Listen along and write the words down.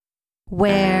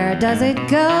Where does it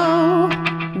go?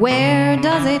 Where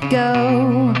does it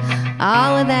go?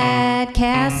 All of that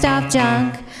cast off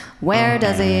junk, where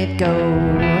does it go?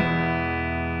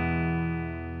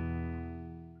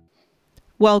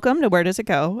 Welcome to Where Does It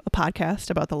Go, a podcast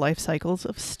about the life cycles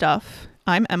of stuff.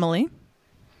 I'm Emily.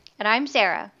 And I'm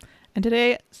Sarah. And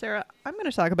today, Sarah, I'm going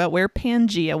to talk about where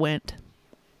Pangaea went.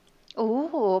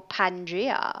 Ooh,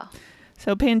 Pangaea.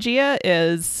 So Pangaea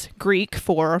is Greek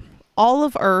for all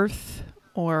of Earth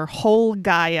or whole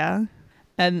Gaia.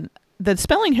 And the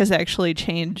spelling has actually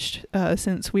changed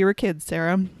since we were kids,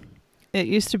 Sarah. It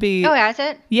used to be... Oh, has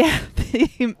it? Yeah.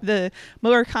 The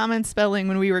more common spelling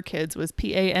when we were kids was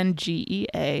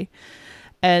Pangea.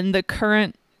 And the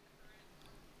current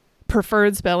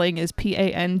preferred spelling is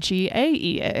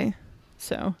Pangaea.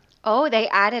 So... Oh, they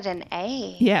added an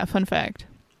A. Yeah, fun fact.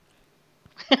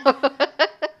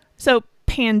 So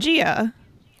Pangaea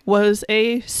was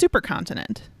a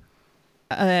supercontinent.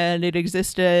 And it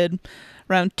existed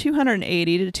around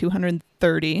 280 to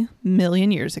 230 million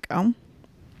years ago.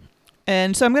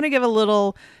 And so I'm going to give a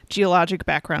little geologic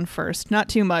background first. Not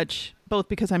too much, both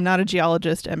because I'm not a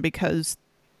geologist and because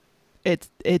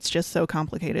it's just so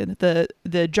complicated.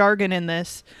 The jargon in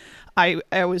this, I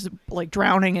was like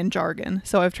drowning in jargon.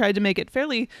 So I've tried to make it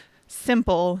fairly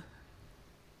simple,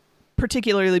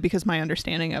 particularly because my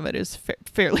understanding of it is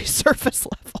fairly surface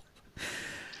level.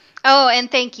 Oh, and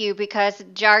thank you, because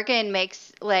jargon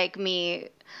makes me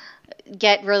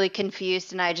get really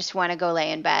confused and I just want to go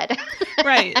lay in bed.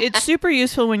 Right. It's super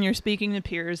useful when you're speaking to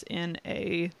peers in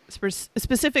a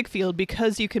specific field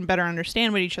because you can better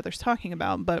understand what each other's talking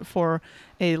about. But for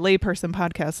a layperson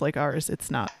podcast like ours,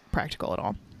 it's not practical at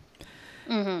all.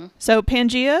 Mm-hmm. So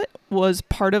Pangaea was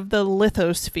part of the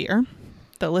lithosphere.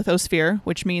 The lithosphere,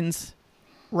 which means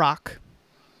rock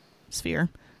sphere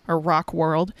or rock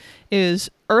world,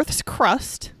 is Earth's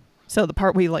crust. So the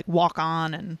part we walk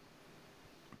on and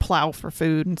plow for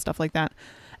food and stuff like that.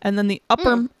 And then the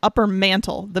upper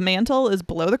mantle. The mantle is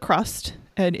below the crust,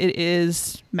 and it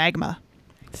is magma.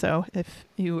 So if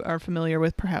you are familiar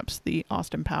with perhaps the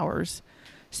Austin Powers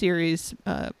series,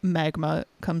 magma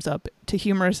comes up to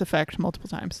humorous effect multiple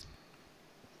times.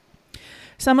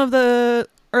 Some of the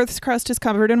Earth's crust is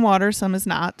covered in water, some is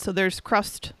not. So there's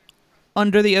crust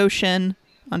under the ocean,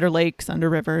 under lakes, under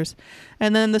rivers.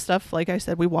 And then the stuff, like I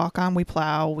said, we walk on, we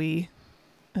plow, we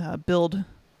build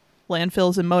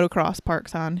landfills and motocross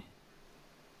parks on,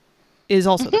 is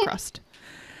also the crust.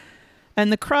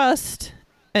 And the crust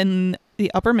and the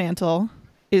upper mantle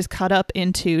is cut up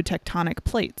into tectonic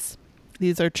plates.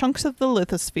 These are chunks of the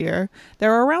lithosphere.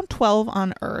 There are around 12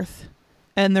 on Earth,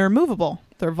 and they're movable.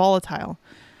 They're volatile.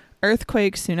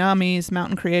 Earthquakes, tsunamis,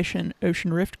 mountain creation,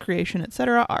 ocean rift creation,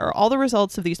 etc. are all the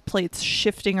results of these plates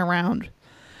shifting around.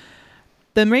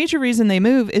 The major reason they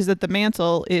move is that the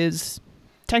mantle is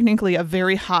technically a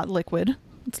very hot liquid.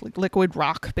 It's like liquid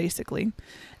rock, basically.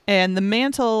 And the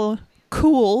mantle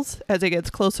cools as it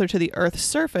gets closer to the Earth's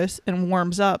surface and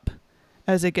warms up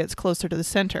as it gets closer to the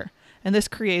center. And this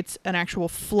creates an actual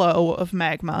flow of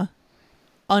magma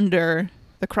under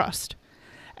the crust.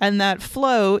 And that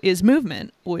flow is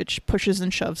movement, which pushes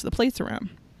and shoves the plates around.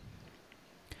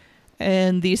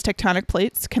 And these tectonic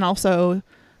plates can also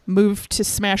move to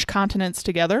smash continents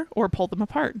together or pull them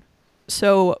apart.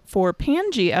 So for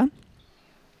Pangaea,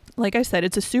 like I said,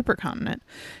 it's a supercontinent.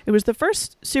 It was the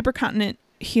first supercontinent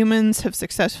humans have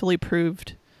successfully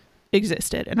proved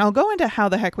existed. And I'll go into how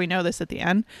the heck we know this at the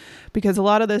end, because a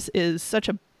lot of this is such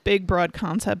a big, broad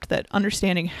concept that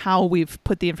understanding how we've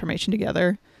put the information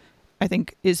together, I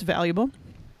think, is valuable.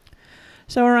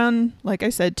 So around, like I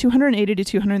said, 280 to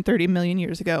 230 million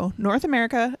years ago, North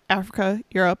America, Africa,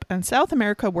 Europe, and South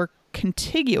America were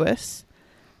contiguous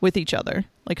with each other,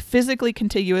 like physically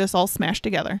contiguous, all smashed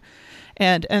together.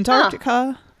 And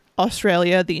Antarctica,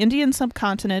 Australia, the Indian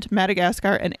subcontinent,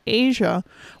 Madagascar, and Asia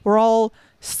were all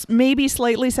maybe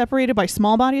slightly separated by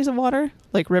small bodies of water,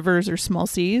 like rivers or small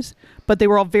seas, but they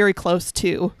were all very close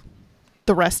to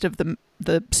the rest of the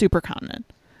supercontinent.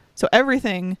 So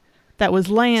everything that was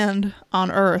land on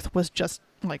Earth was just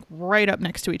like right up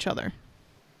next to each other.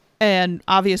 And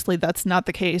obviously that's not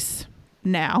the case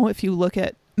now. If you look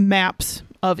at maps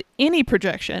of any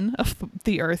projection of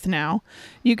the Earth now,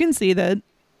 you can see that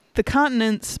the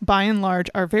continents by and large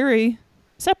are very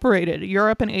separated.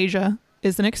 Europe and Asia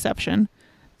is an exception.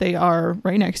 They are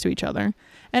right next to each other.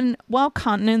 And while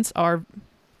continents are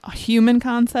a human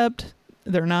concept,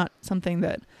 they're not something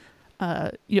that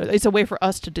it's a way for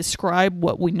us to describe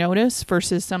what we notice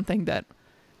versus something that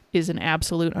is an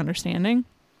absolute understanding.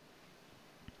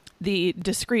 The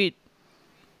discrete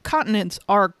continents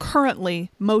are currently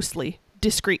mostly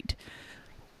discrete.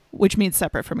 which means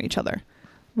separate from each other.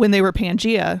 When they were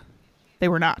Pangaea, they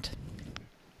were not.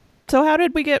 So how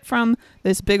did we get from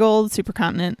this big old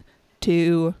supercontinent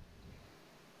to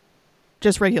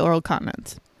just regular old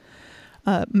continents?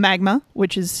 Magma,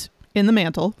 which is in the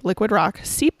mantle, liquid rock,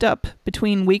 seeped up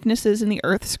between weaknesses in the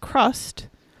Earth's crust,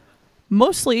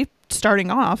 mostly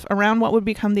starting off around what would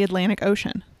become the Atlantic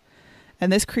Ocean.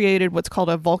 And this created what's called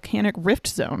a volcanic rift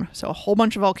zone. So a whole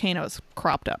bunch of volcanoes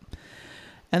cropped up.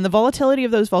 And the volatility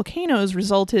of those volcanoes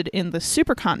resulted in the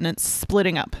supercontinents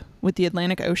splitting up with the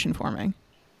Atlantic Ocean forming.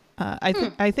 I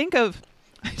tend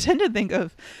to think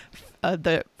of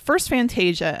the first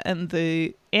Fantasia and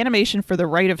the animation for The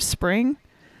Rite of Spring.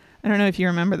 I don't know if you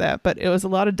remember that, but it was a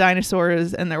lot of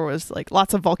dinosaurs and there was like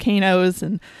lots of volcanoes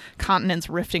and continents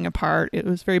rifting apart. It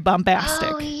was very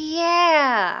bombastic. Oh,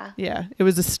 yeah. Yeah, it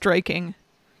was a striking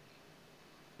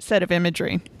set of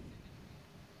imagery.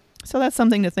 So that's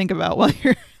something to think about while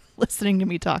you're listening to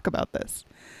me talk about this.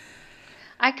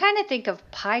 I kind of think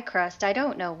of pie crust. I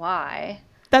don't know why.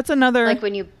 That's another... Like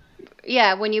when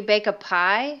you bake a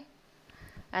pie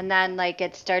and then like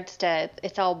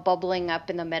it's all bubbling up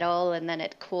in the middle and then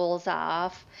it cools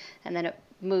off and then it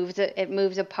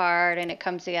moves apart and it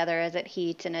comes together as it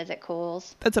heats and as it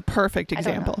cools. That's a perfect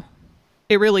example.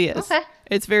 It really is. Okay.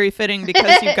 It's very fitting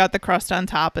because you've got the crust on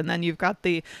top and then you've got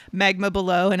the magma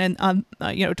below, and then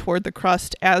toward the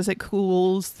crust as it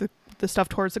cools, the stuff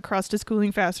towards the crust is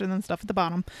cooling faster than the stuff at the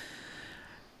bottom.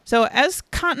 So as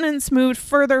continents moved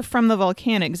further from the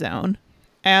volcanic zone,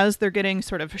 as they're getting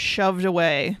sort of shoved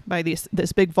away by this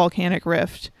big volcanic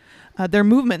rift, their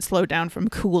movement slowed down from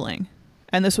cooling.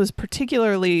 And this was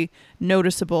particularly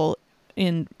noticeable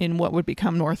in what would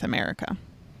become North America.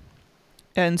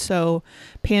 And so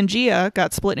Pangaea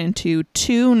got split into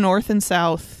two north and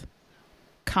south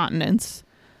continents,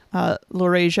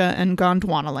 Laurasia and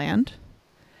Gondwanaland.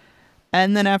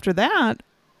 And then after that,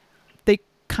 they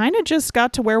kind of just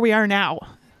got to where we are now,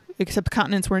 except the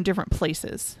continents were in different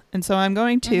places. And so I'm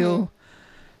going to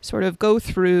sort of go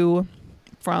through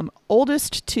from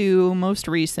oldest to most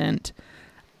recent,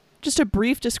 just a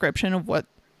brief description of what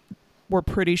we're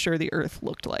pretty sure the Earth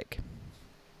looked like.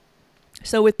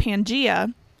 So with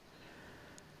Pangaea,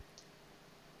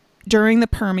 during the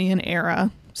Permian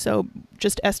era, so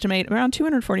just estimate around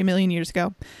 240 million years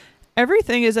ago,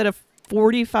 everything is at a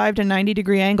 45 to 90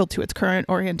 degree angle to its current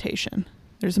orientation.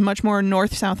 There's much more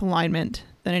north-south alignment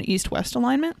than an east-west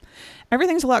alignment.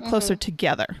 Everything's a lot closer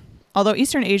together. Although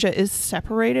Eastern Asia is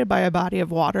separated by a body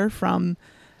of water from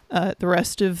the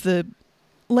rest of the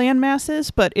land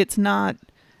masses, but it's not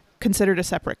considered a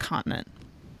separate continent.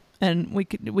 And we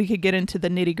could get into the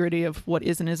nitty-gritty of what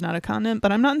is and is not a continent,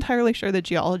 but I'm not entirely sure that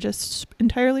geologists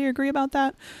entirely agree about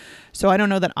that. So I don't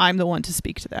know that I'm the one to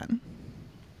speak to that.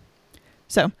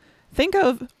 So think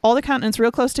of all the continents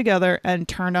real close together and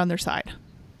turned on their side.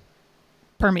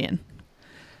 Permian.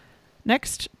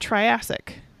 Next,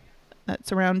 Triassic.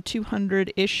 That's around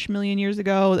 200-ish million years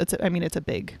ago. It's a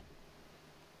big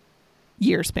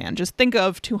year span. Just think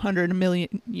of 200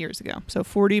 million years ago. So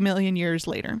 40 million years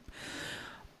later.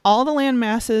 All the land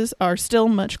masses are still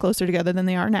much closer together than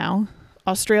they are now.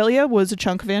 Australia was a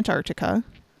chunk of Antarctica.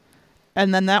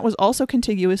 And then that was also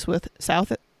contiguous with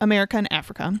South America and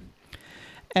Africa.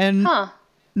 And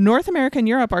North America and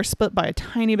Europe are split by a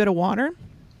tiny bit of water.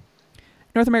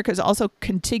 North America is also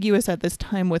contiguous at this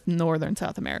time with northern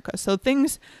South America. So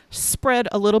things spread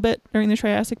a little bit during the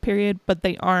Triassic period, but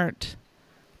they aren't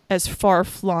as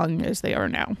far-flung as they are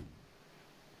now.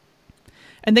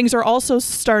 And things are also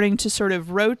starting to sort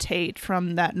of rotate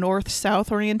from that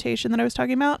north-south orientation that I was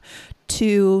talking about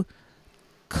to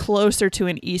closer to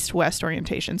an east-west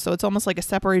orientation. So it's almost like a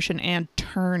separation and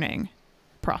turning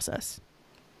process.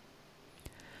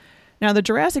 Now, the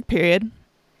Jurassic period,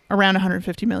 around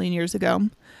 150 million years ago,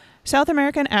 South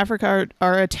America and Africa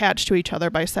are attached to each other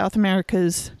by South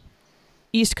America's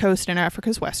east coast and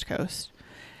Africa's west coast.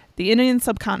 The Indian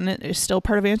subcontinent is still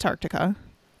part of Antarctica.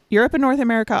 Europe and North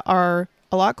America are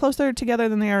a lot closer together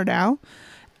than they are now.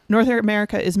 North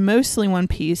America is mostly one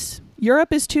piece.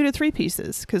 Europe is 2 to 3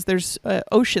 pieces because there's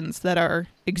oceans that are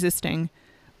existing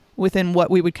within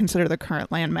what we would consider the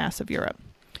current land mass of Europe.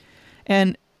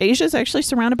 And Asia is actually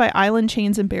surrounded by island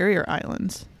chains and barrier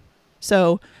islands.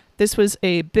 So this was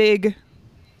a big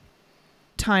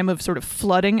time of sort of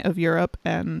flooding of Europe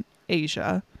and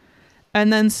Asia,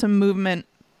 and then some movement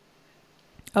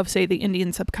of, say, the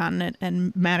Indian subcontinent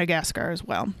and Madagascar as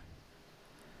well.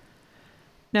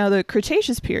 Now, the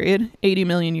Cretaceous period, 80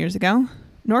 million years ago,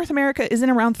 North America is in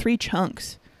around 3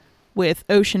 chunks with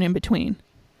ocean in between.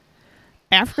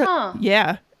 Africa,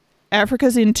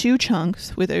 Africa's in two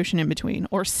chunks with ocean in between,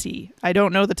 or sea. I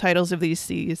don't know the titles of these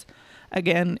seas.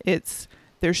 Again,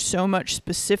 there's so much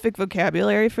specific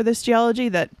vocabulary for this geology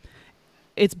that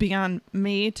it's beyond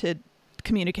me to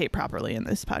communicate properly in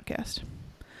this podcast.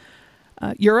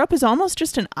 Europe is almost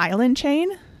just an island chain,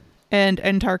 and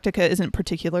Antarctica isn't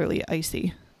particularly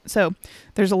icy. So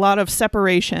there's a lot of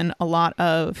separation, a lot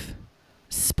of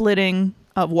splitting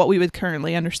of what we would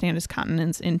currently understand as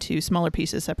continents into smaller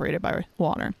pieces separated by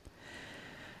water.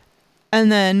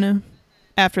 And then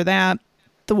after that,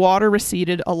 the water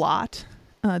receded a lot.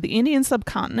 The Indian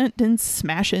subcontinent didn't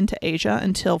smash into Asia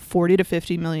until 40 to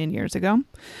 50 million years ago.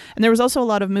 And there was also a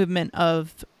lot of movement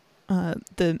of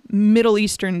the Middle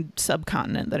Eastern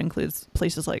subcontinent that includes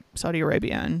places like Saudi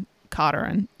Arabia and Qatar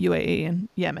and UAE and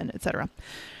Yemen, etc.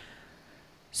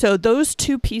 So those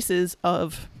two pieces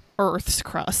of Earth's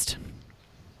crust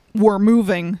were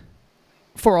moving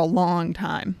for a long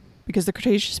time, because the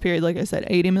Cretaceous period, like I said,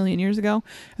 80 million years ago,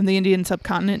 and the Indian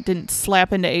subcontinent didn't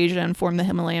slap into Asia and form the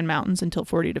Himalayan mountains until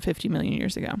 40 to 50 million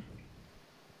years ago.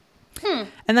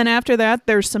 And then after that,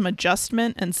 there's some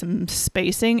adjustment and some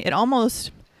spacing. It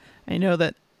almost, I know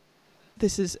that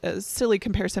this is a silly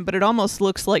comparison, but it almost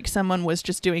looks like someone was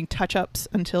just doing touch-ups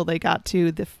until they got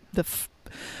to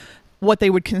what they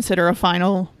would consider a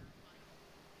final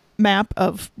map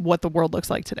of what the world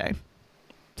looks like today.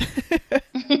 So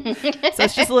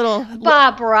it's just a little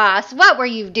Bob Ross, what were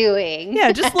you doing?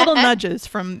 Yeah, just little nudges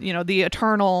from, the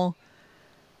eternal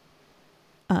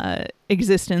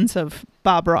existence of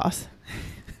Bob Ross.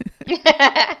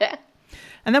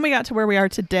 And then we got to where we are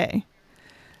today.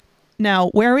 Now,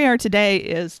 where we are today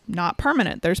is not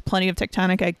permanent. There's plenty of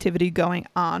tectonic activity going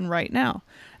on right now.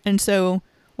 And so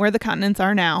where the continents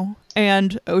are now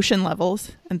and ocean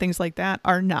levels and things like that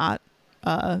are not,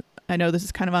 I know this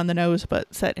is kind of on the nose,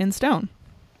 but set in stone.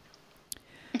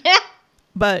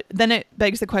 But then it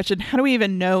begs the question, how do we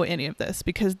even know any of this?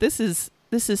 Because this is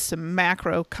some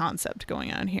macro concept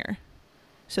going on here.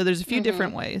 So there's a few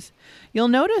different ways. You'll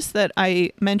notice that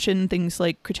I mentioned things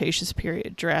like Cretaceous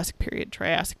period, Jurassic period,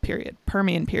 Triassic period,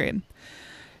 Permian period.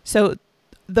 So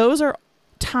those are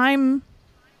time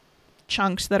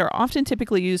chunks that are often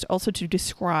typically used also to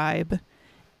describe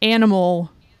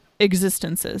animal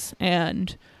existences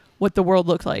and what the world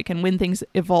looked like and when things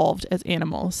evolved as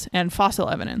animals, and fossil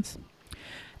evidence.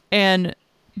 And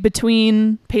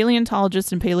between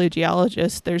paleontologists and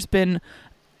paleogeologists, there's been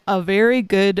a very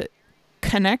good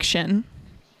connection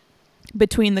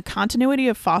between the continuity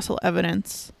of fossil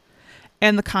evidence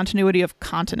and the continuity of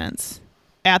continents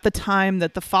at the time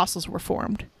that the fossils were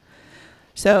formed.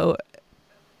 So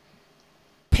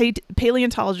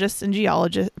paleontologists and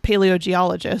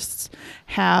paleogeologists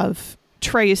have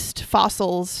traced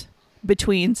fossils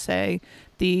between, say,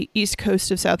 the east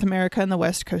coast of South America and the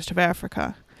west coast of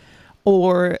Africa,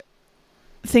 or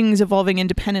things evolving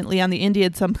independently on the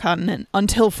Indian subcontinent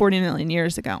until 40 million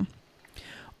years ago,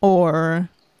 or,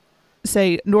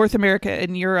 say, North America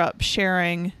and Europe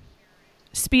sharing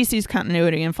species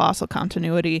continuity and fossil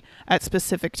continuity at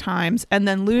specific times and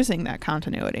then losing that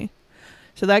continuity.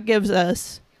 So that gives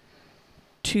us,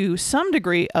 to some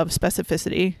degree of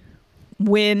specificity,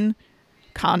 when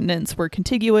continents were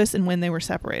contiguous and when they were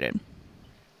separated.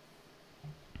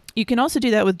 You can also do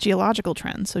that with geological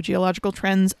trends. So geological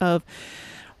trends of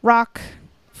rock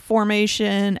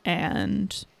formation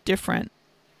and different,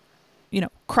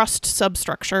 crust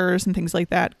substructures and things like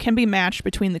that can be matched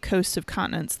between the coasts of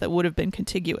continents that would have been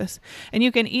contiguous. And you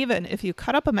can even, if you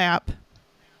cut up a map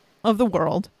of the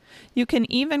world, you can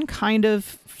even kind of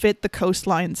fit the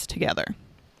coastlines together.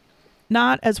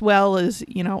 Not as well as,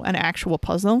 an actual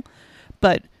puzzle,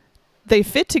 but they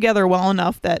fit together well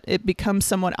enough that it becomes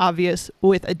somewhat obvious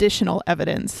with additional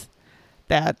evidence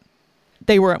that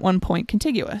they were at one point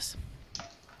contiguous.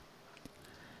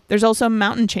 There's also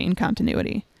mountain chain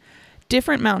continuity.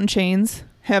 Different mountain chains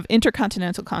have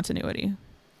intercontinental continuity.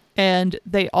 And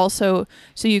they also,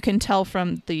 so you can tell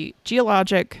from the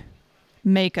geologic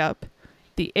makeup,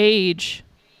 the age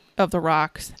of the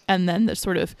rocks, and then the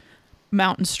sort of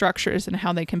mountain structures and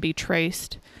how they can be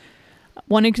traced.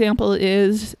 One example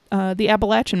is the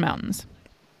Appalachian Mountains.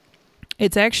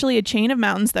 It's actually a chain of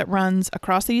mountains that runs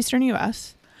across the eastern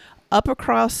U.S., up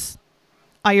across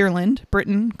Ireland,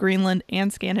 Britain, Greenland,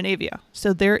 and Scandinavia.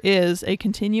 So there is a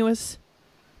continuous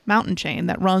mountain chain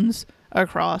that runs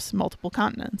across multiple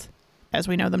continents, as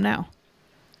we know them now.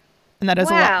 And that is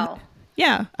a lot.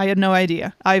 Yeah, I had no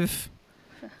idea. I've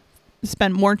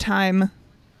spent more time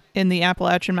in the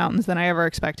Appalachian Mountains than I ever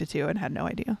expected to and had no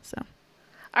idea. So,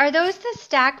 are those the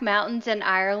Stack Mountains in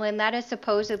Ireland? That is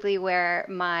supposedly where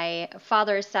my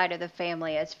father's side of the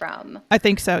family is from. I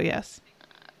think so, yes.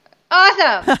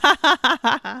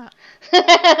 Awesome.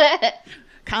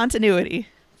 Continuity.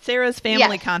 Sarah's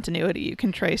family Yes. continuity you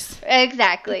can trace.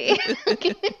 Exactly.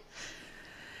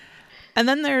 And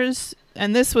then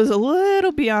and this was a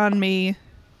little beyond me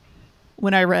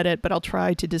when I read it, but I'll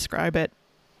try to describe it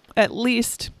at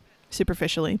least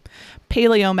superficially.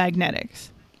 Paleomagnetics.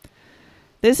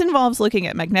 This involves looking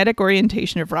at magnetic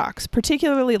orientation of rocks,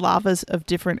 particularly lavas of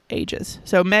different ages.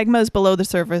 So magma is below the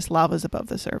surface, lava is above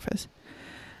the surface.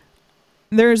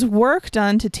 There's work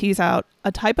done to tease out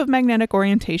a type of magnetic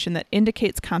orientation that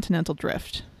indicates continental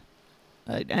drift.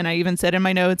 And I even said in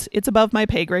my notes, it's above my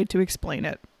pay grade to explain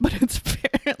it, but it's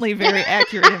apparently very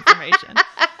accurate information.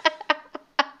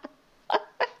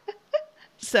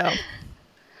 So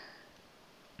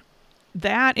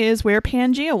that is where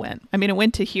Pangaea went. I mean, it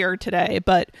went to here today,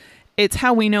 but it's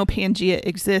how we know Pangaea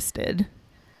existed.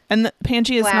 And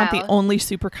Pangaea is not the Wow. only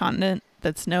supercontinent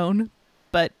that's known,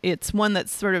 but it's one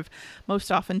that's sort of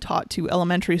most often taught to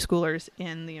elementary schoolers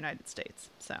in the United States.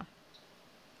 So,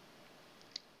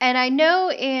 And I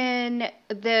know in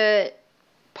the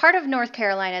part of North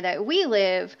Carolina that we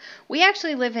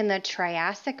actually live in the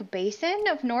Triassic Basin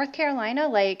of North Carolina.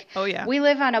 Like, oh yeah, we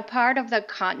live on a part of the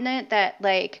continent that,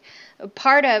 like, a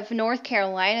part of North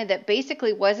Carolina that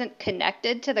basically wasn't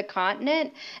connected to the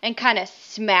continent and kind of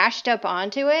smashed up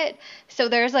onto it. So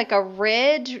there's like a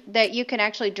ridge that you can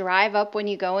actually drive up when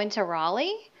you go into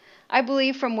Raleigh, I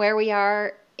believe, from where we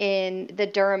are in the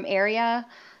Durham area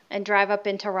and drive up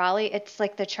into Raleigh. It's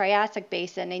like the Triassic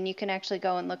Basin, and you can actually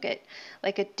go and look at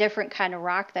like a different kind of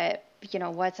rock that,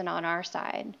 wasn't on our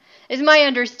side, is my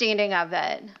understanding of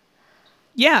it.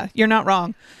 yeah, you're not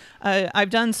wrong. I've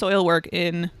done soil work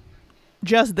in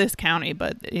just this county,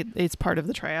 but it's part of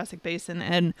the Triassic Basin,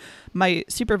 and my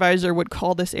supervisor would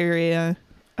call this area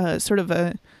sort of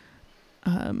a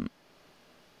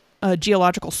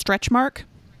geological stretch mark.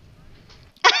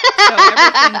 So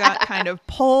everything got kind of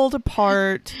pulled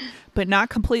apart, but not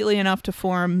completely enough to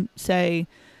form, say,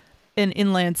 an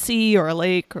inland sea or a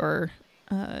lake or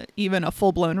even a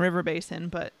full-blown river basin,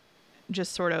 but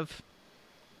just sort of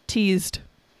teased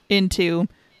into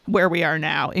where we are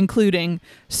now, including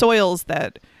soils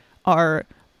that are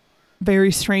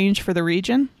very strange for the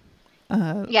region.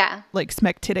 Yeah. Like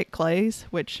smectitic clays,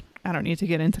 which I don't need to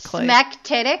get into clay.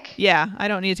 Smectitic? Yeah, I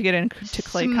don't need to get into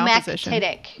clay composition.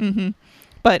 Smectitic. Mm-hmm.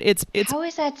 But it's How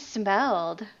is that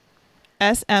spelled?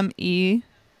 SMECTITIC,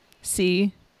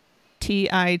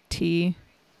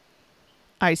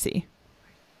 I think.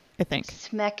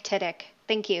 Smectitic.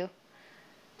 Thank you.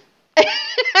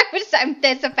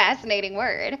 That's a fascinating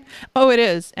word. Oh, it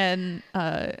is. And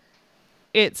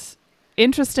it's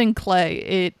interesting clay.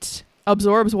 It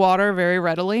absorbs water very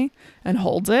readily and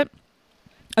holds it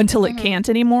until it can't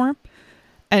anymore.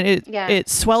 And it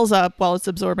swells up while it's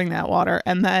absorbing that water.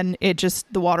 And then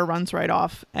the water runs right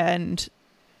off. And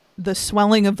the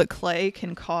swelling of the clay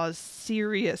can cause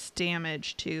serious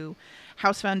damage to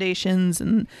house foundations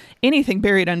and anything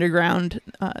buried underground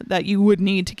that you would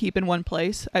need to keep in one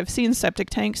place. I've seen septic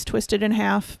tanks twisted in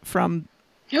half from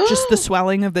just the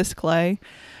swelling of this clay.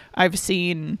 I've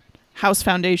seen house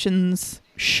foundations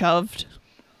shoved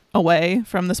away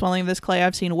from the swelling of this clay.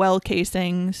 I've seen well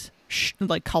casings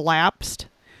collapsed.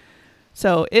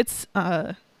 So it's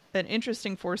an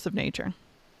interesting force of nature.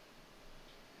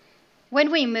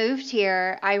 When we moved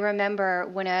here, I remember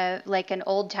when an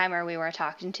old timer we were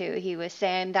talking to, he was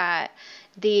saying that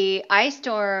the ice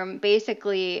storm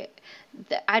basically,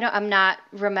 I'm not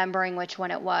remembering which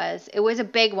one it was. It was a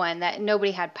big one that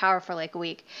nobody had power for like a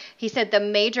week. He said the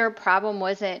major problem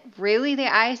wasn't really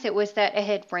the ice, it was that it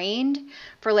had rained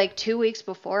for like 2 weeks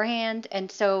beforehand,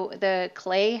 and so the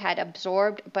clay had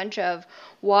absorbed a bunch of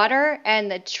water, and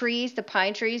the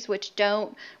pine trees, which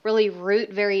don't really root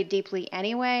very deeply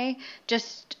anyway,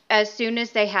 just as soon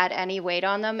as they had any weight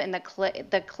on them, and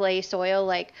the clay soil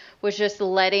was just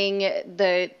letting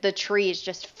the trees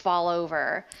just fall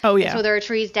over. Oh yeah. And so there are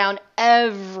trees down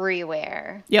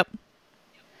everywhere. Yep.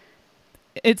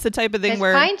 It's the type of thing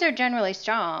where pines are generally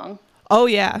strong. Oh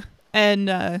yeah.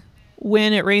 And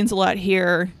when it rains a lot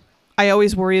here, I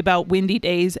always worry about windy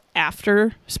days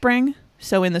after spring.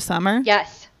 So in the summer.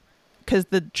 Yes. Because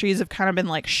the trees have kind of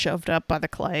been shoved up by the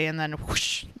clay and then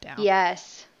whoosh down.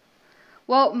 Yes.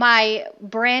 Well, my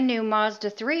brand new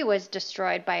Mazda 3 was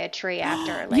destroyed by a tree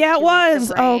after. Yeah, it 2 weeks was.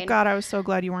 of Oh rain. God, I was so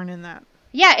glad you weren't in that.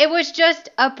 Yeah, it was just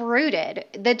uprooted.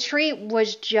 The tree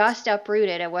was just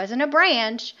uprooted. It wasn't a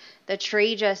branch. The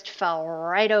tree just fell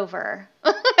right over.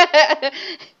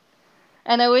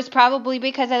 And it was probably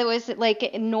because it was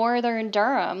in northern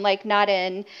Durham, not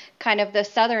in kind of the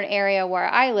southern area where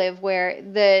I live, where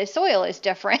the soil is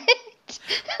different.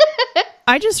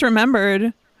 I just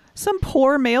remembered some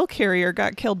poor mail carrier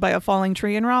got killed by a falling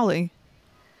tree in Raleigh.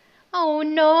 Oh,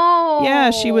 no.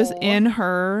 Yeah, she was in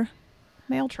her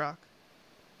mail truck.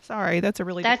 Sorry, that's a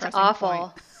really That's depressing awful.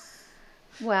 point.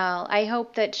 Well, I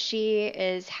hope that she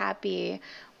is happy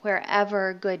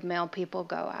wherever good male people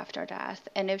go after death.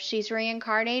 And if she's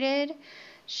reincarnated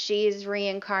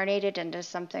into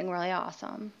something really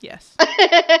awesome. Yes.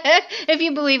 If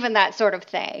you believe in that sort of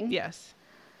thing. Yes.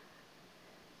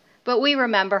 But we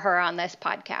remember her on this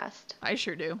podcast. I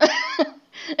sure do.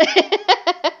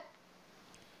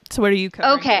 So what are you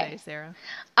covering today, Sarah?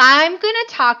 I'm going to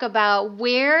talk about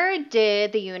where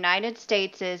did the United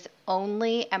States'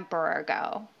 only emperor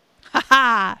go? Ha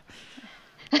ha!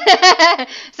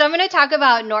 So I'm going to talk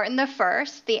about Norton the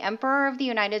First, the Emperor of the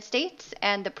United States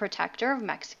and the Protector of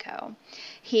Mexico.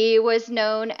 He was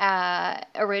known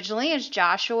originally as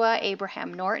Joshua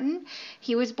Abraham Norton.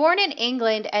 He was born in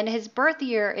England, and his birth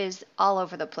year is all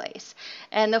over the place.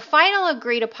 And the final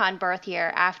agreed upon birth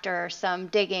year after some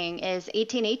digging is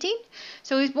 1818.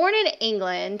 So he was born in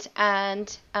England,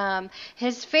 and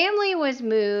his family was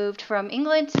moved from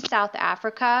England to South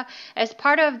Africa as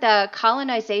part of the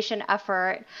colonization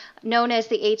effort known as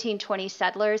the 1820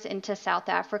 settlers into South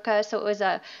Africa. So it was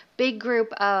a big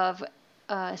group of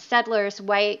settlers,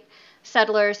 white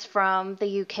settlers from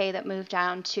the UK that moved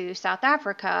down to South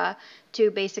Africa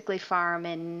to basically farm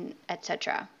and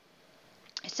etc.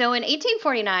 So in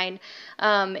 1849,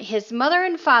 his mother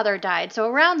and father died. So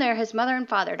around there, his mother and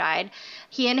father died.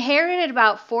 He inherited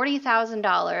about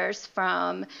 $40,000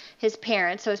 from his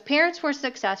parents. So his parents were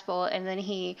successful, and then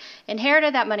he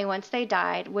inherited that money once they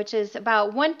died, which is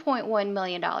about $1.1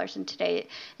 million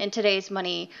in today's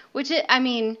money, which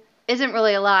isn't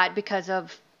really a lot because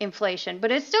of inflation,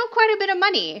 but it's still quite a bit of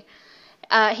money.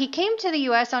 He came to the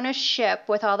U.S. on a ship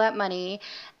with all that money,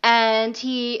 and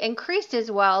he increased his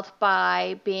wealth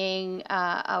by being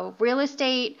a real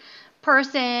estate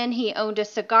person. He owned a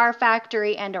cigar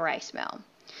factory and a rice mill.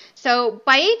 So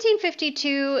by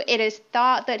 1852, it is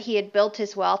thought that he had built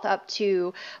his wealth up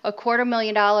to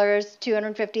 $250,000,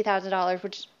 $250,000,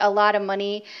 which is a lot of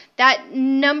money. That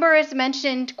number is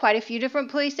mentioned quite a few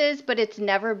different places, but it's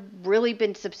never really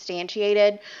been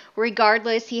substantiated.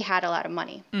 Regardless, he had a lot of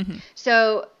money. Mm-hmm.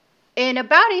 So in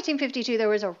about 1852, there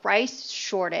was a rice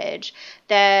shortage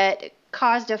that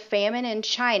caused a famine in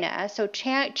China. So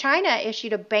China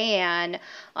issued a ban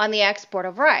on the export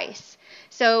of to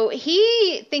So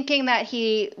he, thinking that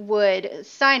he would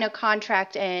sign a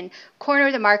contract and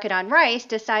corner the market on rice,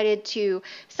 decided to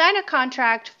sign a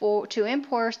contract to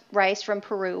import rice from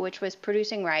Peru, which was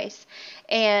producing rice.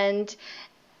 And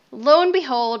lo and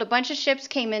behold, a bunch of ships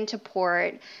came into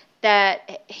port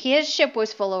that his ship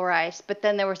was full of rice, but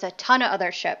then there was a ton of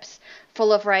other ships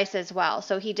full of rice as well.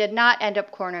 So he did not end up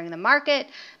cornering the market.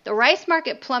 The rice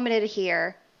market plummeted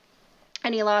here,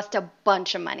 and he lost a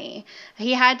bunch of money.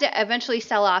 He had to eventually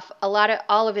sell off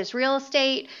all of his real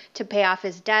estate to pay off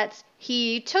his debts.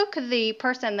 He took the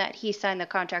person that he signed the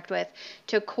contract with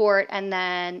to court, and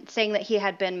then saying that he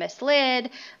had been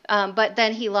misled, but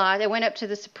then he lost. It went up to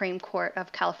the Supreme Court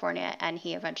of California, and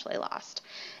he eventually lost.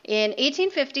 In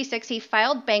 1856, he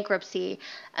filed bankruptcy,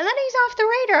 and then he's off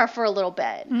the radar for a little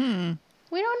bit. We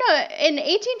don't know. In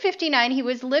 1859, he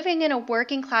was living in a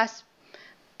working class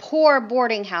poor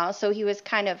boarding house, so he was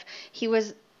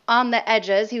on the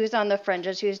edges, he was on the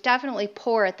fringes, he was definitely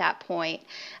poor at that point.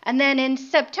 And then in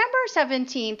September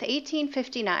 17th,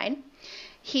 1859,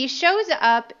 he shows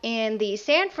up in the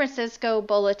San Francisco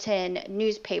Bulletin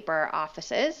newspaper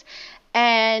offices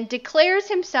and declares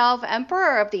himself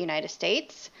Emperor of the United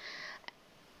States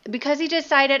because he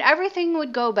decided everything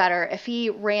would go better if he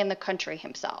ran the country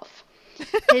himself.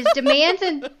 His demands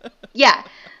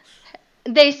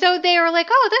They were like,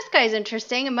 oh, this guy's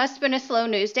interesting. It must have been a slow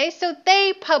news day. So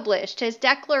they published his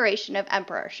declaration of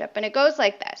emperorship. And it goes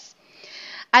like this.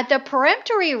 At the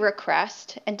peremptory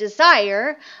request and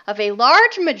desire of a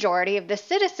large majority of the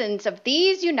citizens of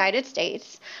these United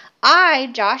States, I,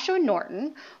 Joshua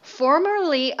Norton,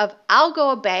 formerly of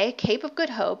Algoa Bay, Cape of Good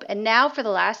Hope, and now for the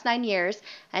last 9 years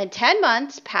and 10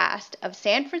 months past of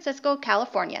San Francisco,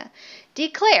 California,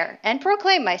 declare and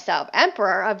proclaim myself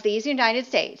Emperor of these United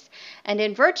States, and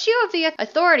in virtue of the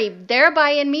authority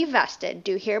thereby in me vested,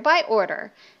 do hereby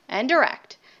order and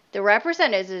direct the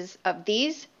representatives of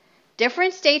these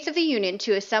different states of the Union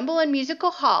to assemble in Musical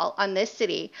Hall on this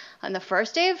city on the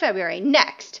 1st day of February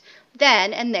next,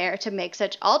 then and there to make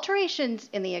such alterations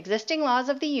in the existing laws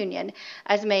of the Union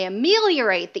as may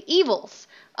ameliorate the evils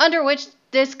under which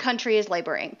this country is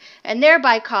laboring, and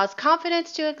thereby cause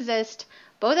confidence to exist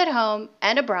both at home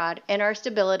and abroad in our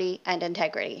stability and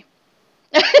integrity.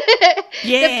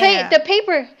 Yeah.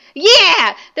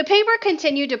 The paper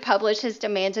continued to publish his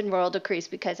demands and royal decrees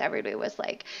because everybody was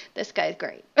like, this guy's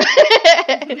great.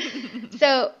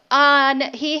 So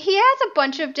he has a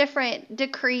bunch of different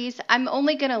decrees. I'm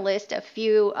only going to list a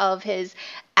few of his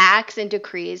acts and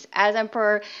decrees as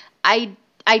emperor. I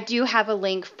do have a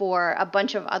link for a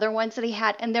bunch of other ones that he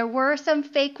had, and there were some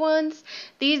fake ones.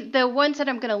 The ones that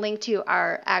I'm going to link to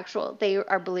are actual. They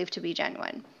are believed to be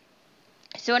genuine.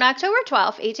 So on October 12,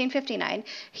 1859,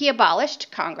 he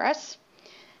abolished Congress.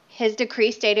 His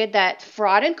decree stated that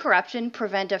fraud and corruption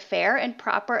prevent a fair and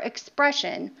proper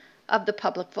expression of the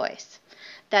public voice,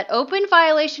 that open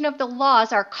violation of the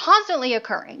laws are constantly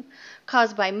occurring,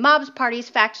 caused by mobs, parties,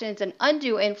 factions, and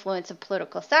undue influence of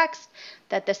political sects,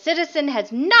 that the citizen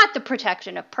has not the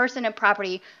protection of person and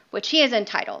property which he is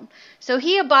entitled. So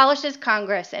he abolishes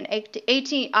Congress in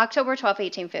October 12,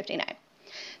 1859.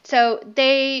 So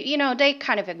they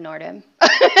kind of ignored him.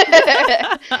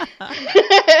 I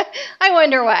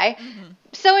wonder why. Mm-hmm.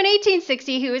 So in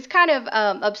 1860, he was kind of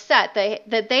upset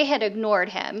that they had ignored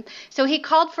him. So he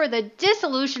called for the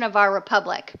dissolution of our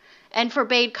republic and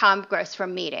forbade Congress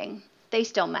from meeting. They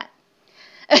still met.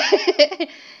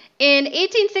 In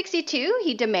 1862,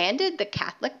 he demanded the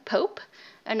Catholic Pope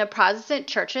and the Protestant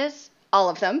churches, all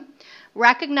of them,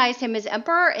 recognize him as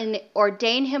emperor and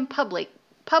ordain him publicly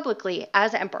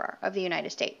as emperor of the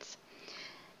United States.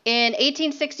 In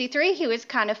 1863, he was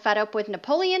kind of fed up with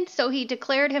Napoleon, so he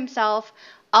declared himself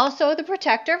also the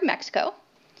protector of Mexico.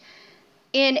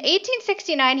 In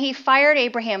 1869, he fired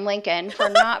Abraham Lincoln for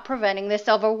not preventing the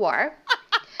Civil War.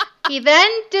 He then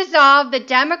dissolved the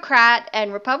Democrat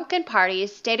and Republican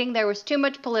parties, stating there was too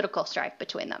much political strife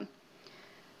between them.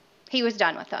 He was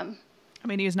done with them. I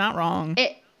mean, he's not wrong.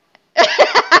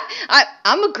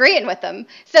 I'm agreeing with him.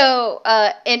 So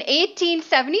in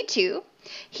 1872,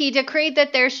 he decreed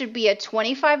that there should be a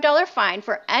 $25 fine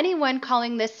for anyone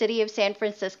calling the city of San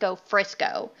Francisco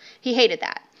Frisco. He hated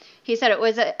that. He said it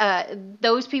was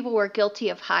those people were guilty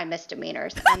of high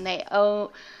misdemeanors, and they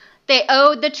owed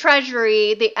the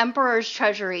treasury, the emperor's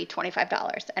treasury,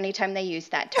 $25 anytime they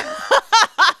used that term.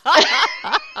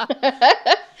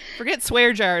 Forget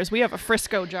swear jars. We have a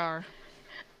Frisco jar.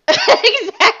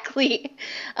 Exactly.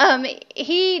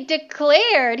 He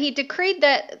decreed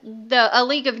that a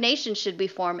League of Nations should be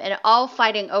formed and all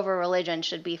fighting over religion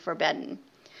should be forbidden.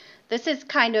 This is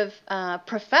kind of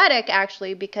prophetic,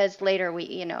 actually, because later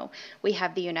we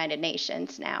have the United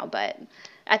Nations now, but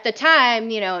at the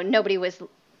time,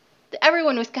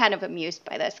 everyone was kind of amused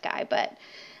by this guy. But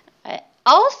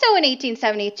also in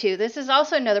 1872, this is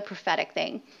also another prophetic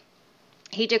thing.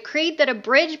 He decreed that a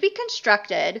bridge be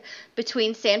constructed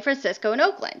between San Francisco and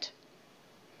Oakland.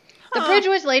 The bridge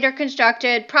was later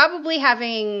constructed, probably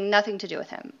having nothing to do with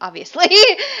him, obviously,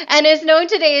 and is known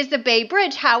today as the Bay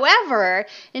Bridge. However,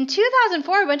 in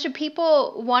 2004, a bunch of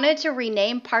people wanted to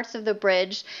rename parts of the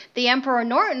bridge the Emperor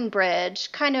Norton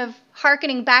Bridge, kind of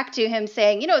hearkening back to him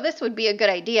saying, this would be a good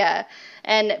idea.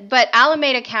 But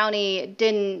Alameda County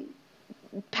didn't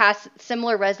pass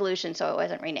similar resolution, so it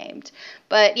wasn't renamed.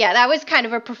 But yeah, that was kind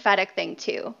of a prophetic thing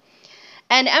too.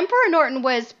 And Emperor Norton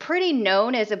was pretty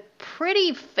known as a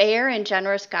pretty fair and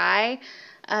generous guy.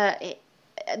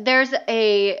 There's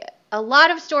a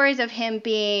lot of stories of him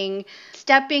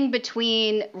stepping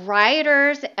between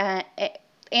rioters,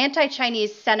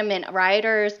 anti-Chinese sentiment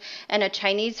rioters, and a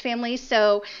Chinese family.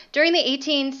 So during the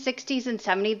 1860s and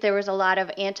 70s, there was a lot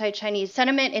of anti-Chinese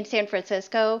sentiment in San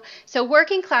Francisco. So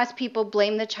working class people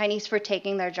blame the Chinese for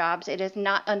taking their jobs. It is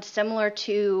not unsimilar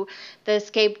to the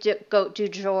scapegoat du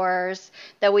jour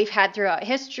that we've had throughout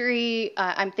history.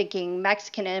 I'm thinking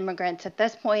Mexican immigrants at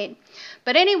this point.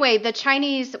 But anyway, the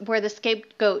Chinese were the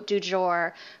scapegoat du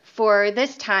jour for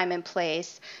this time and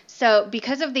place. So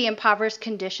because of the impoverished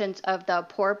conditions of the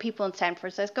poor people in San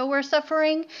Francisco were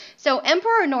suffering, so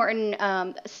Emperor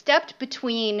Norton stepped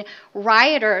between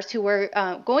rioters who were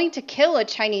going to kill a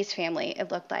Chinese family,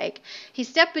 it looked like. He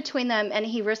stepped between them and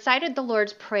he recited the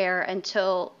Lord's Prayer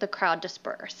until the crowd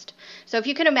dispersed. So if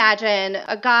you can imagine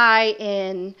a guy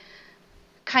in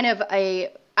kind of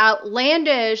a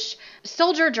outlandish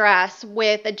soldier dress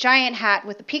with a giant hat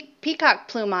with a peacock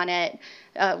plume on it,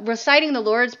 reciting the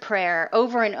Lord's Prayer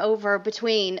over and over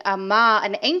between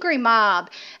an angry mob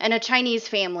and a Chinese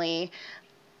family,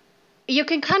 you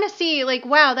can kind of see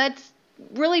wow, that's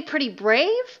really pretty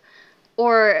brave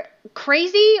or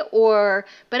crazy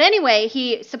but anyway,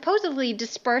 he supposedly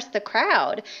dispersed the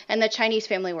crowd and the Chinese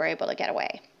family were able to get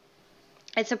away.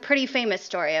 It's a pretty famous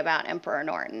story about Emperor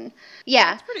Norton.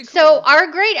 Yeah. Cool. So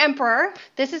our great emperor,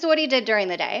 this is what he did during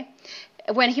the day.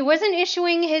 when he wasn't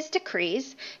issuing his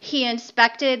decrees, he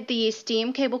inspected the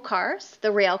steam cable cars,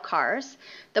 the rail cars,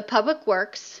 the public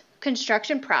works,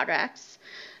 construction projects,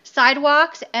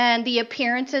 sidewalks, and the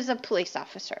appearances of police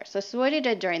officers. This is what he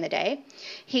did during the day.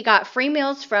 He got free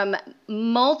meals from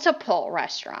multiple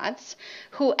restaurants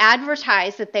who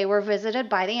advertised that they were visited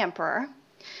by the emperor.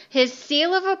 His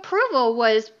seal of approval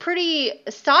was pretty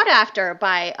sought after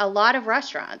by a lot of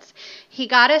restaurants. He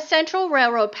got a Central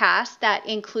Railroad pass that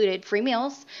included free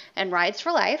meals and rides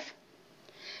for life.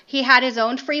 He had his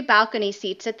own free balcony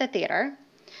seats at the theater.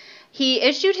 He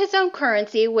issued his own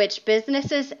currency, which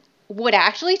businesses would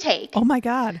actually take. Oh my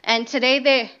God. And today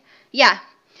they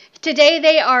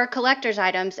are collector's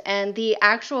items, and the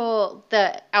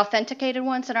authenticated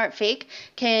ones that aren't fake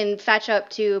can fetch up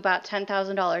to about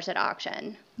 $10,000 at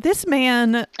auction. This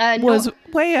man was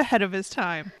way ahead of his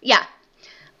time. Yeah.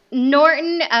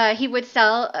 Norton, he would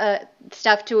sell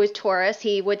stuff to his tourists.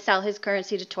 He would sell his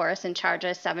currency to tourists and charge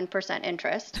a 7%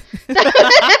 interest.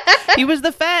 He was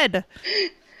the Fed.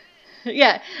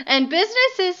 Yeah, and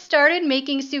businesses started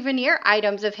making souvenir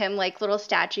items of him, like little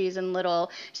statues and little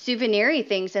souvenir-y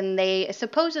things, and they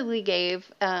supposedly gave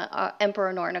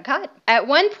Emperor Norton a cut. At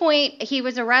one point, he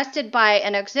was arrested by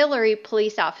an auxiliary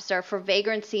police officer for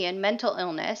vagrancy and mental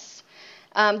illness.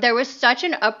 There was such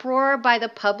an uproar by the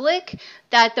public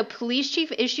that the police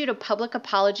chief issued a public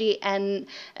apology and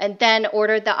then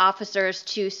ordered the officers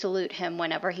to salute him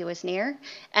whenever he was near.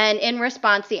 And in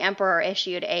response, the emperor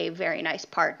issued a very nice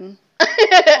pardon.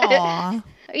 Aww.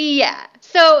 Yeah.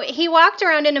 So he walked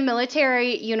around in a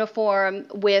military uniform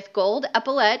with gold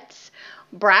epaulets,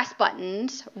 brass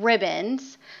buttons,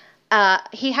 ribbons.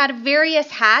 He had various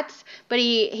hats, but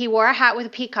he wore a hat with a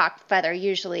peacock feather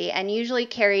usually, and usually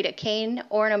carried a cane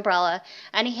or an umbrella,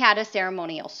 and he had a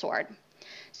ceremonial sword.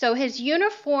 So his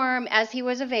uniform, as he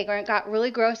was a vagrant, got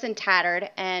really gross and tattered,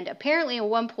 and apparently at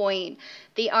one point,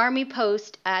 the army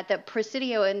post at the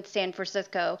Presidio in San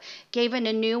Francisco gave him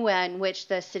a new one, which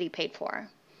the city paid for.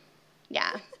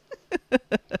 Yeah.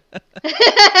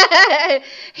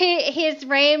 His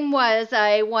reign was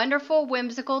a wonderful,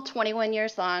 whimsical 21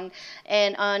 years long,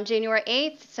 and on January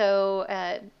 8th,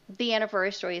 so the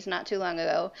anniversary is not too long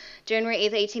ago, January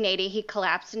 8th, 1880, he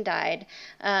collapsed and died.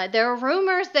 There are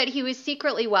rumors that he was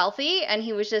secretly wealthy, and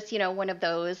he was just, one of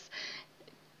those,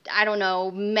 I don't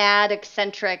know, mad,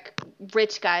 eccentric,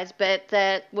 rich guys, but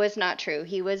that was not true.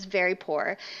 He was very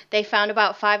poor. They found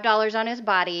about $5 on his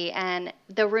body, and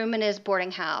the room in his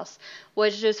boarding house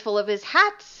was just full of his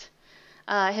hats,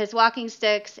 his walking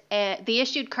sticks, and the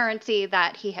issued currency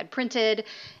that he had printed,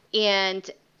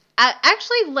 and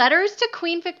actually letters to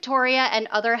Queen Victoria and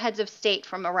other heads of state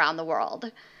from around the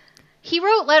world. He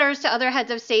wrote letters to other heads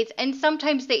of states, and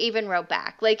sometimes they even wrote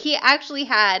back. Like, he actually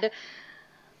had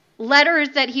letters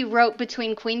that he wrote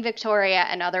between Queen Victoria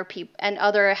and other people and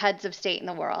other heads of state in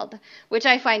the world, which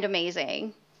I find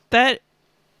amazing. That's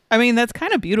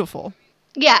kind of beautiful.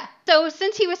 Yeah. So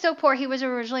since he was so poor, he was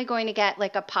originally going to get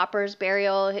like a pauper's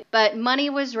burial, but money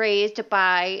was raised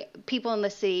by people in the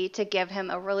city to give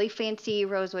him a really fancy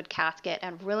rosewood casket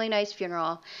and really nice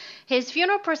funeral. His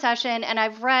funeral procession, and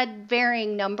I've read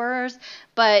varying numbers,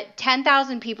 but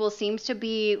 10,000 people seems to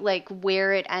be like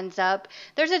where it ends up.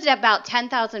 There's about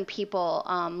 10,000 people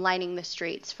lining the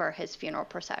streets for his funeral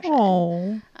procession.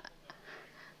 Oh.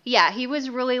 Yeah, he was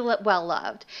really well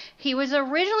loved. He was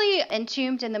originally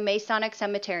entombed in the Masonic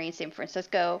Cemetery in San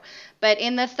Francisco, but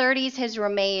in the 30s, his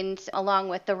remains, along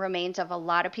with the remains of a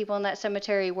lot of people in that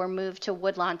cemetery, were moved to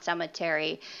Woodlawn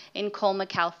Cemetery in Colma,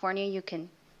 California. You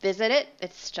can visit it.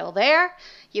 It's still there.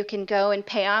 You can go and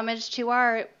pay homage to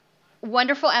our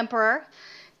wonderful emperor.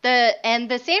 The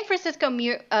San Francisco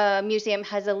Museum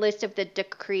has a list of the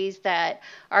decrees that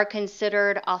are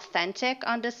considered authentic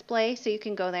on display, so you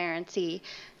can go there and see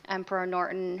Emperor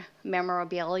Norton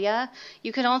memorabilia.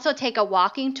 You can also take a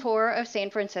walking tour of San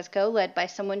Francisco led by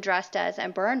someone dressed as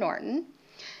Emperor Norton.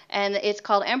 And it's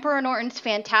called Emperor Norton's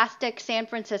Fantastic San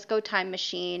Francisco Time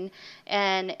Machine.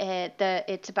 And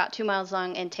it's about 2 miles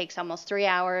long and takes almost 3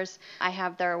 hours. I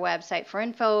have their website for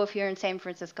info if you're in San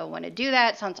Francisco, want to do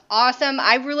that. Sounds awesome.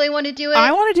 I really want to do it.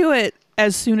 I want to do it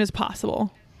as soon as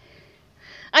possible.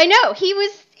 I know. He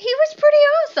was pretty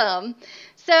awesome.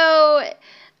 So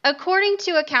according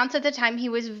to accounts at the time, he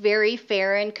was very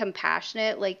fair and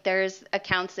compassionate. Like, there's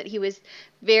accounts that he was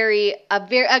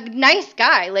a nice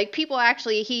guy. Like, people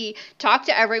actually, he talked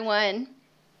to everyone,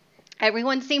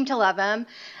 Everyone seemed to love him.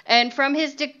 And from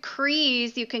his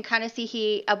decrees, you can kind of see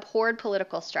he abhorred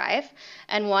political strife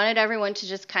and wanted everyone to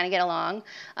just kind of get along.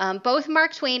 Both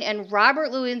Mark Twain and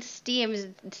Robert Louis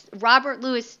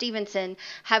Stevenson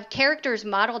have characters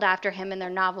modeled after him in their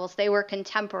novels. They were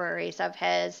contemporaries of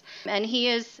his. And he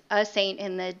is a saint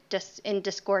in the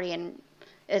Discordianism,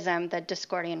 the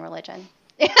Discordian religion.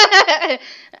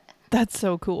 That's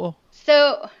so cool.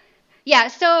 So... yeah,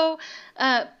 so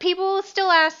people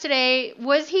still ask today,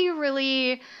 was he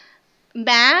really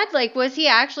mad? Like, was he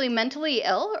actually mentally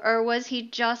ill? Or was he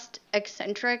just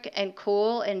eccentric and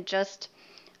cool and just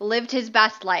lived his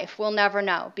best life? We'll never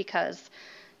know because,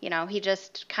 he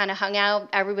just kind of hung out.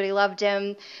 Everybody loved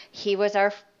him. He was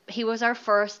our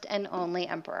first and only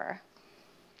emperor.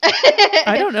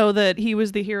 I don't know that he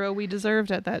was the hero we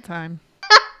deserved at that time.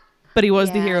 But he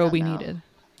was the hero we needed.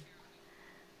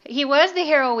 He was the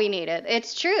hero we needed.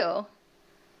 It's true.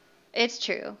 It's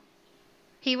true.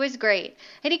 He was great.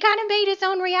 And he kind of made his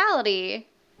own reality.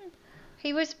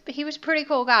 He was a pretty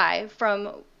cool guy from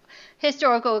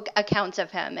historical accounts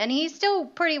of him. And he's still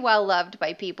pretty well loved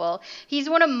by people. He's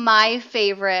one of my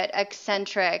favorite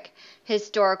eccentric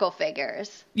historical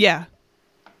figures. Yeah.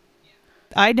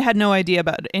 I had no idea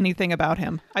about anything about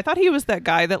him. I thought he was that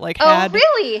guy that had... Oh,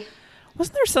 really?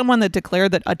 Wasn't there someone that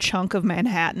declared that a chunk of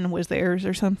Manhattan was theirs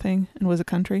or something and was a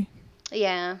country?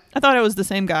 Yeah. I thought it was the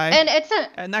same guy.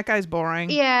 And that guy's boring.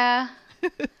 Yeah.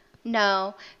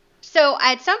 No. So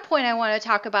at some point I want to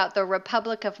talk about the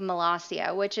Republic of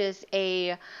Molossia, which is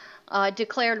a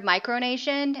declared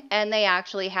micronation, and they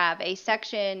actually have a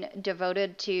section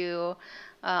devoted to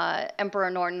Emperor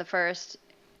Norton I.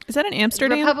 Is that in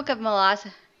Amsterdam? Republic of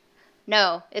Molossia.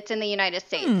 No, it's in the United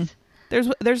States.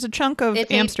 There's a chunk of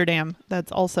Amsterdam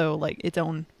that's also its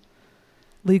own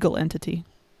legal entity.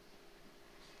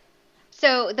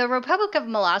 So the Republic of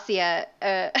Molossia,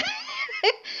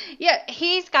 yeah,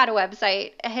 he's got a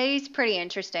website. He's pretty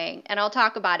interesting, and I'll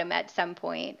talk about him at some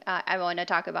point. I want to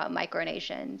talk about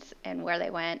micronations and where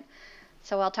they went.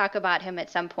 So I'll talk about him at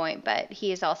some point, but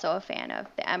he is also a fan of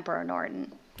the Emperor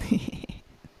Norton.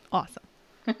 Awesome.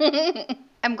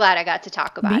 I'm glad I got to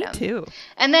talk about him. Me too.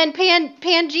 And then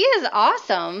Pangaea is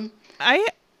awesome.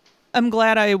 I'm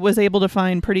glad I was able to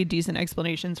find pretty decent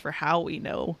explanations for how we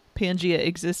know Pangaea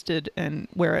existed and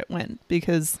where it went,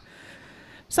 because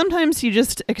sometimes you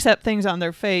just accept things on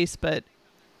their face, but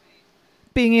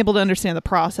being able to understand the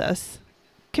process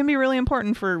can be really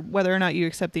important for whether or not you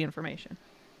accept the information.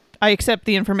 I accept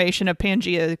the information of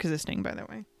Pangaea existing, by the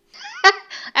way.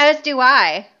 As do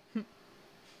I.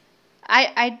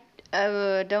 I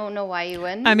don't know why you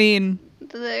wouldn't. I mean,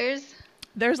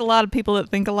 there's a lot of people that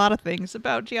think a lot of things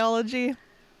about geology,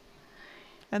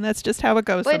 and that's just how it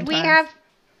goes. But sometimes.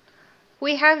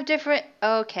 we have different.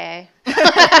 Okay. Maybe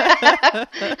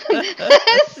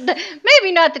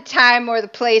not the time or the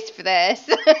place for this.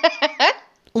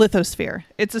 Lithosphere.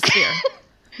 It's a sphere.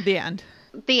 The end.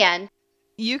 The end.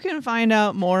 You can find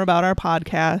out more about our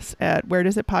podcast at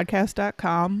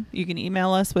wheredoesitpodcast.com. You can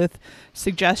email us with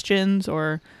suggestions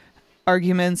or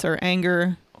arguments or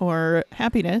anger or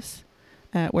happiness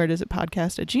at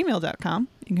wheredoesitpodcast@gmail.com.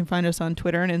 You can find us on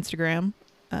Twitter and Instagram.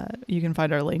 You can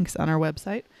find our links on our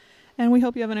website. And we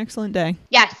hope you have an excellent day.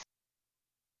 Yes.